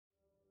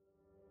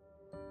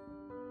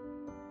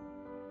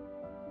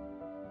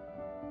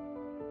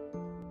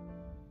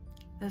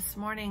This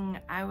morning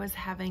I was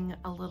having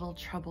a little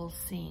trouble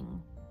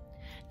seeing.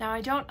 Now,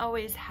 I don't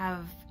always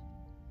have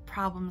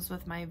problems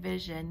with my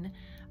vision.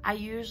 I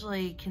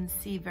usually can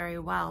see very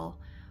well,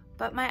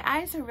 but my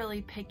eyes are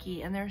really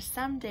picky, and there's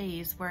some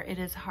days where it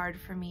is hard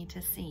for me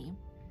to see.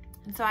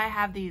 And so I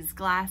have these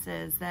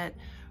glasses that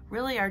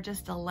really are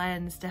just a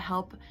lens to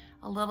help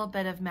a little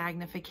bit of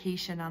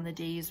magnification on the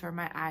days where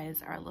my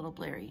eyes are a little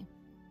blurry.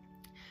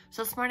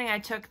 So this morning I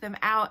took them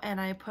out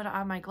and I put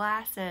on my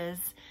glasses,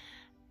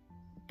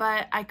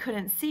 but I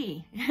couldn't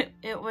see.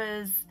 It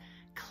was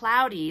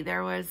cloudy.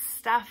 There was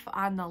stuff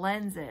on the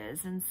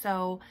lenses. And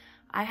so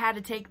I had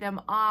to take them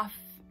off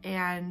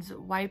and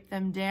wipe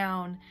them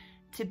down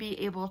to be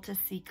able to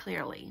see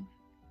clearly.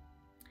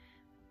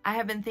 I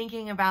have been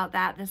thinking about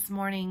that this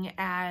morning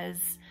as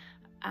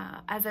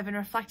I've been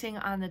reflecting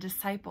on the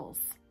disciples.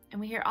 And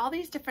we hear all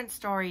these different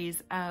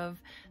stories of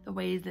the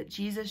ways that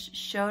Jesus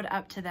showed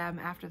up to them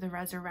after the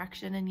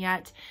resurrection, and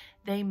yet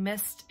they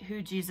missed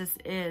who Jesus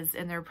is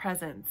in their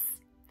presence,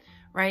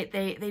 right?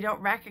 They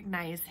don't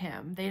recognize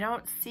him. They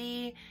don't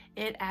see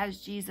it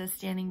as Jesus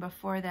standing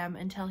before them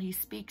until he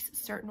speaks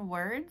certain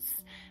words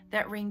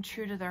that ring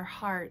true to their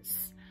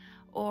hearts,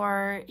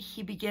 or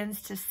he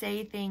begins to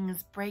say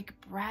things, break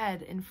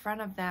bread in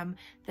front of them,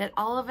 that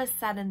all of a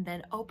sudden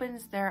then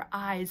opens their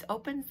eyes,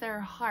 opens their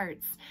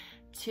hearts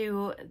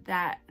to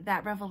that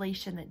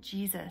revelation that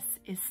Jesus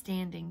is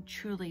standing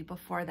truly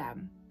before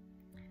them.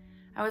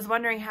 I was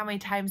wondering how many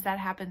times that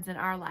happens in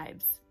our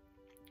lives,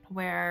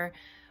 where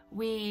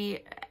we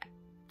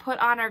put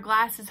on our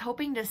glasses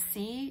hoping to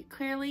see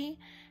clearly,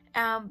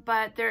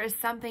 but there is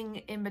something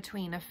in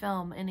between, a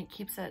film, and it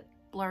keeps it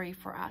blurry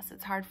for us.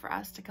 It's hard for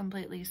us to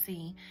completely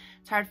see.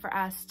 It's hard for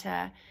us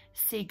to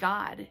see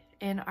God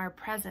in our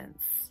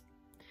presence.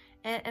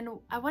 And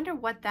I wonder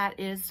what that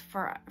is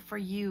for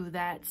you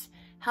that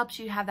helps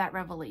you have that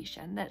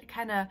revelation, that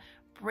kind of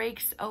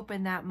breaks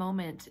open that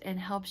moment and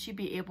helps you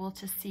be able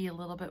to see a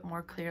little bit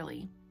more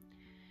clearly.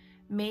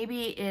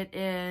 Maybe it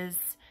is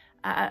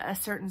a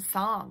certain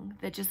song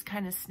that just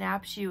kind of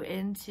snaps you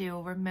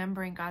into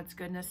remembering God's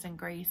goodness and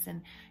grace,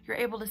 and you're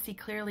able to see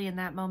clearly in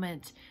that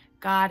moment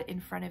God in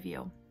front of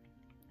you.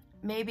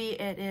 Maybe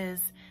it is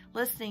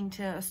listening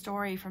to a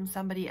story from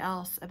somebody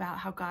else about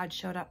how God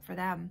showed up for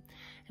them,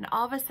 and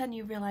all of a sudden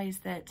you realize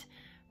that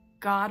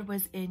God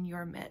was in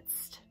your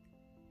midst.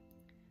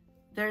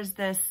 There's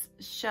this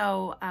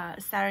show,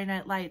 Saturday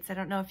Night Lights. I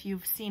don't know if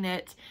you've seen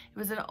it. It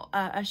was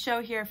a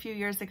show here a few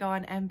years ago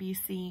on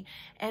NBC.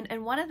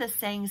 And one of the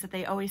sayings that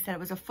they always said, it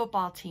was a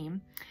football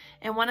team.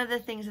 And one of the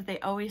things that they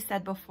always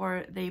said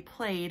before they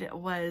played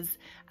was,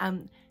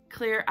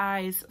 clear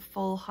eyes,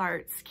 full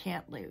hearts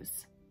can't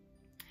lose.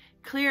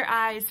 Clear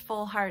eyes,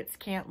 full hearts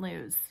can't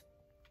lose.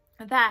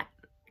 That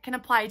can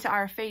apply to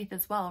our faith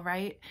as well,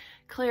 right?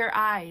 Clear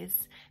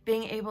eyes,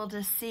 being able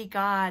to see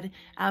God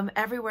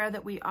everywhere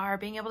that we are,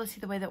 being able to see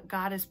the way that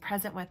God is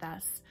present with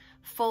us.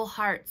 Full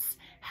hearts,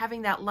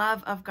 having that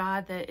love of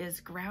God that is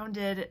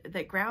grounded,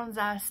 that grounds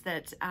us,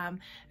 that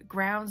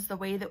grounds the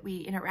way that we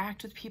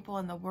interact with people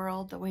in the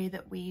world, the way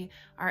that we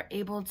are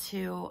able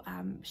to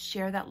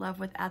share that love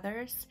with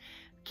others.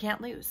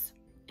 Can't lose.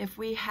 If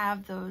we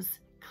have those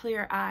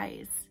clear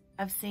eyes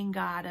of seeing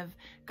God, of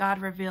God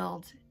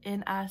revealed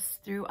in us,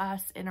 through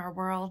us, in our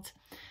world,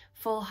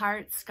 full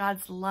hearts,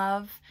 God's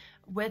love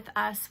with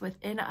us,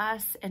 within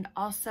us, and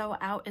also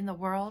out in the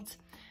world,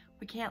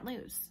 we can't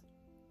lose.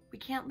 We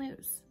can't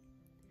lose.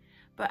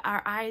 But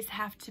our eyes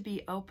have to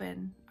be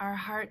open. Our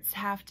hearts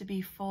have to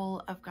be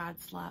full of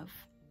God's love.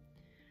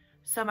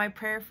 So my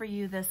prayer for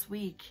you this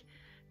week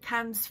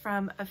comes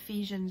from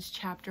Ephesians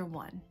chapter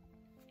 1.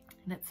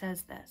 And it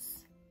says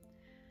this: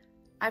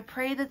 I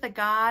pray that the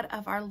God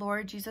of our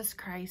Lord Jesus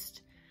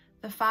Christ,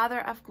 the Father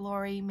of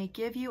glory, may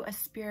give you a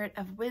spirit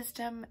of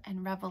wisdom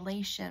and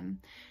revelation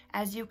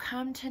as you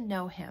come to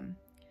know him,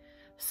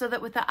 so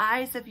that with the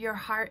eyes of your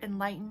heart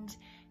enlightened,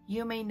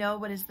 you may know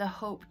what is the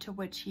hope to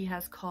which he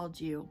has called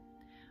you.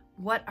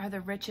 What are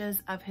the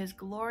riches of his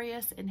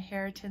glorious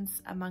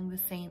inheritance among the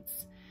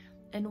saints?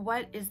 And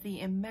what is the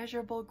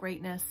immeasurable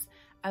greatness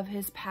of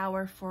his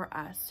power for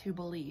us who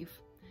believe,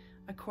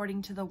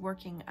 according to the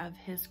working of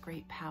his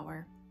great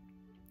power?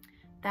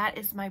 That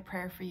is my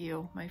prayer for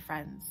you, my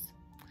friends,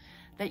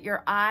 that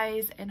your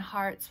eyes and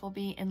hearts will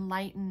be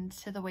enlightened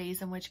to the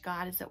ways in which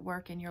God is at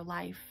work in your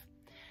life,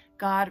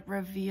 God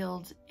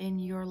revealed in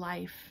your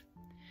life,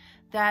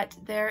 that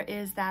there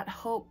is that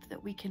hope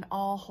that we can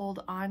all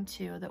hold on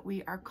to, that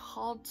we are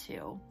called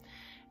to,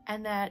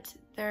 and that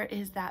there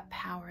is that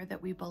power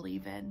that we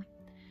believe in.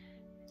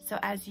 So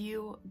as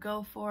you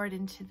go forward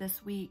into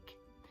this week,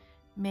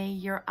 may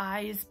your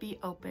eyes be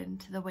open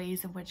to the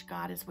ways in which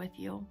God is with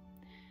you.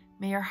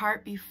 May your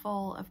heart be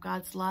full of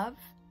God's love,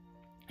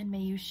 and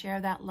may you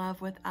share that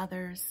love with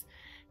others,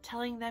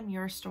 telling them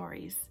your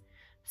stories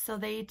so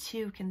they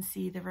too can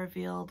see the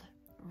revealed,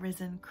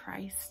 risen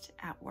Christ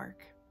at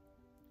work.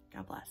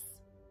 God bless.